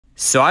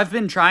So I've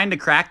been trying to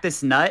crack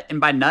this nut,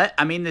 and by nut,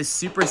 I mean this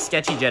super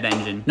sketchy jet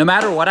engine. No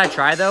matter what I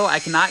try though, I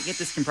cannot get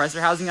this compressor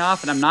housing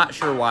off, and I'm not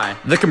sure why.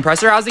 The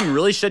compressor housing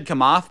really should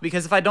come off,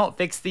 because if I don't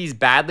fix these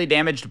badly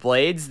damaged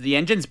blades, the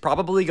engine's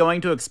probably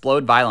going to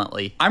explode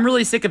violently. I'm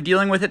really sick of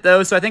dealing with it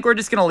though, so I think we're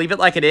just gonna leave it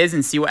like it is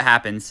and see what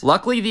happens.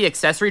 Luckily, the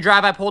accessory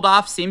drive I pulled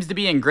off seems to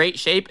be in great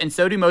shape, and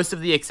so do most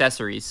of the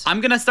accessories.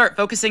 I'm gonna start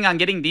focusing on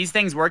getting these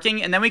things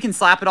working, and then we can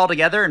slap it all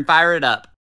together and fire it up.